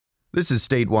This is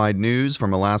statewide news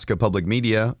from Alaska Public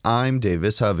Media. I'm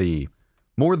Davis Hovey.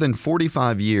 More than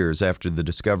 45 years after the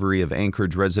discovery of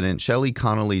Anchorage resident Shelly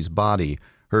Connolly's body,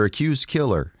 her accused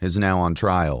killer is now on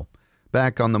trial.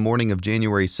 Back on the morning of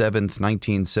January 7,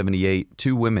 1978,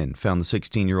 two women found the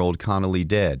 16-year-old Connolly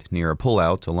dead near a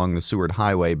pullout along the Seward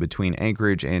Highway between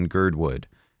Anchorage and Girdwood.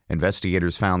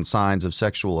 Investigators found signs of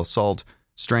sexual assault,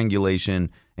 strangulation,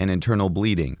 and internal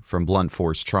bleeding from blunt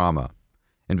force trauma.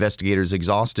 Investigators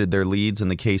exhausted their leads and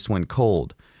the case went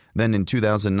cold. Then in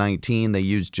 2019, they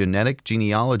used genetic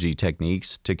genealogy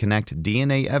techniques to connect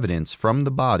DNA evidence from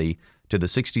the body to the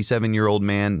 67-year-old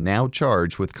man now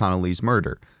charged with Connolly's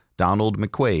murder, Donald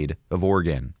McQuaid of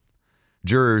Oregon.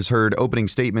 Jurors heard opening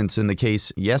statements in the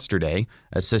case yesterday.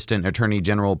 Assistant Attorney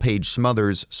General Paige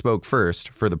Smothers spoke first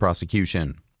for the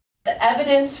prosecution. The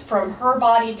evidence from her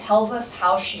body tells us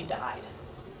how she died.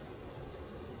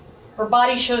 Her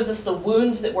body shows us the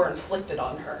wounds that were inflicted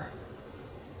on her.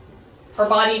 Her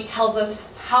body tells us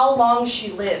how long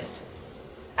she lived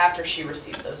after she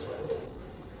received those wounds.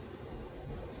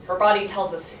 Her body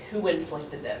tells us who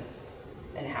inflicted them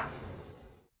and how.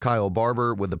 Kyle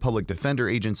Barber with the Public Defender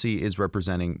Agency is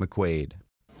representing McQuaid.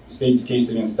 The state's case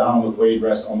against Donald McQuaid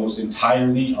rests almost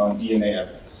entirely on DNA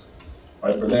evidence.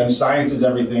 Right? For them, science is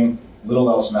everything, little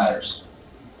else matters.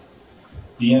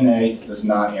 DNA does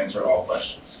not answer all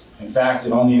questions. In fact,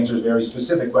 it only answers very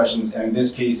specific questions, and in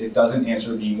this case, it doesn't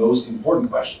answer the most important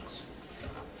questions.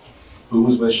 Who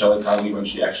was with Shelly Connolly when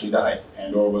she actually died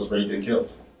and/or was raped and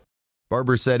killed?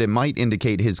 Barber said it might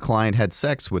indicate his client had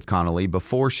sex with Connolly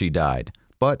before she died,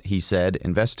 but he said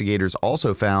investigators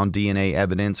also found DNA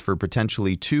evidence for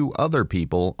potentially two other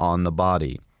people on the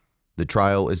body. The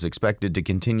trial is expected to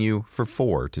continue for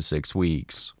 4 to 6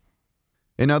 weeks.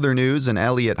 In other news, an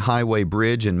Elliott Highway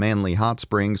bridge in Manly Hot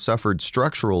Springs suffered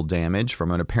structural damage from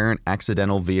an apparent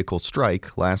accidental vehicle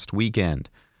strike last weekend.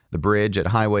 The bridge at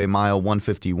Highway Mile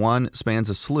 151 spans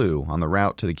a slough on the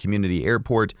route to the community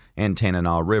airport and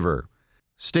Tanana River.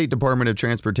 State Department of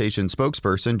Transportation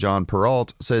spokesperson John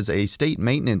Peralt says a state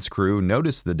maintenance crew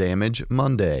noticed the damage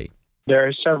Monday. There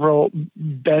are several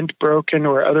bent, broken,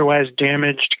 or otherwise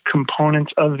damaged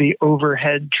components of the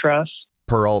overhead truss.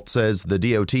 Peralt says the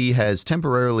DOT has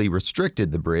temporarily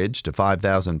restricted the bridge to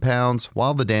 5,000 pounds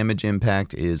while the damage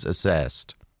impact is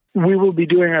assessed. We will be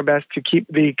doing our best to keep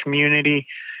the community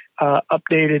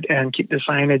updated and keep the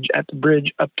signage at the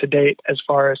bridge up to date as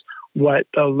far as what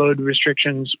the load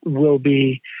restrictions will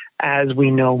be as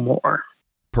we know more.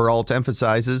 Peralt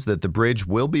emphasizes that the bridge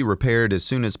will be repaired as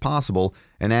soon as possible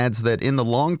and adds that in the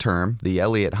long term, the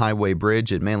Elliott Highway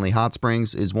Bridge at Manly Hot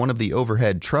Springs is one of the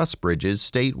overhead truss bridges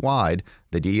statewide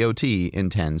the DOT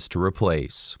intends to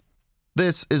replace.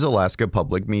 This is Alaska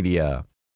Public Media.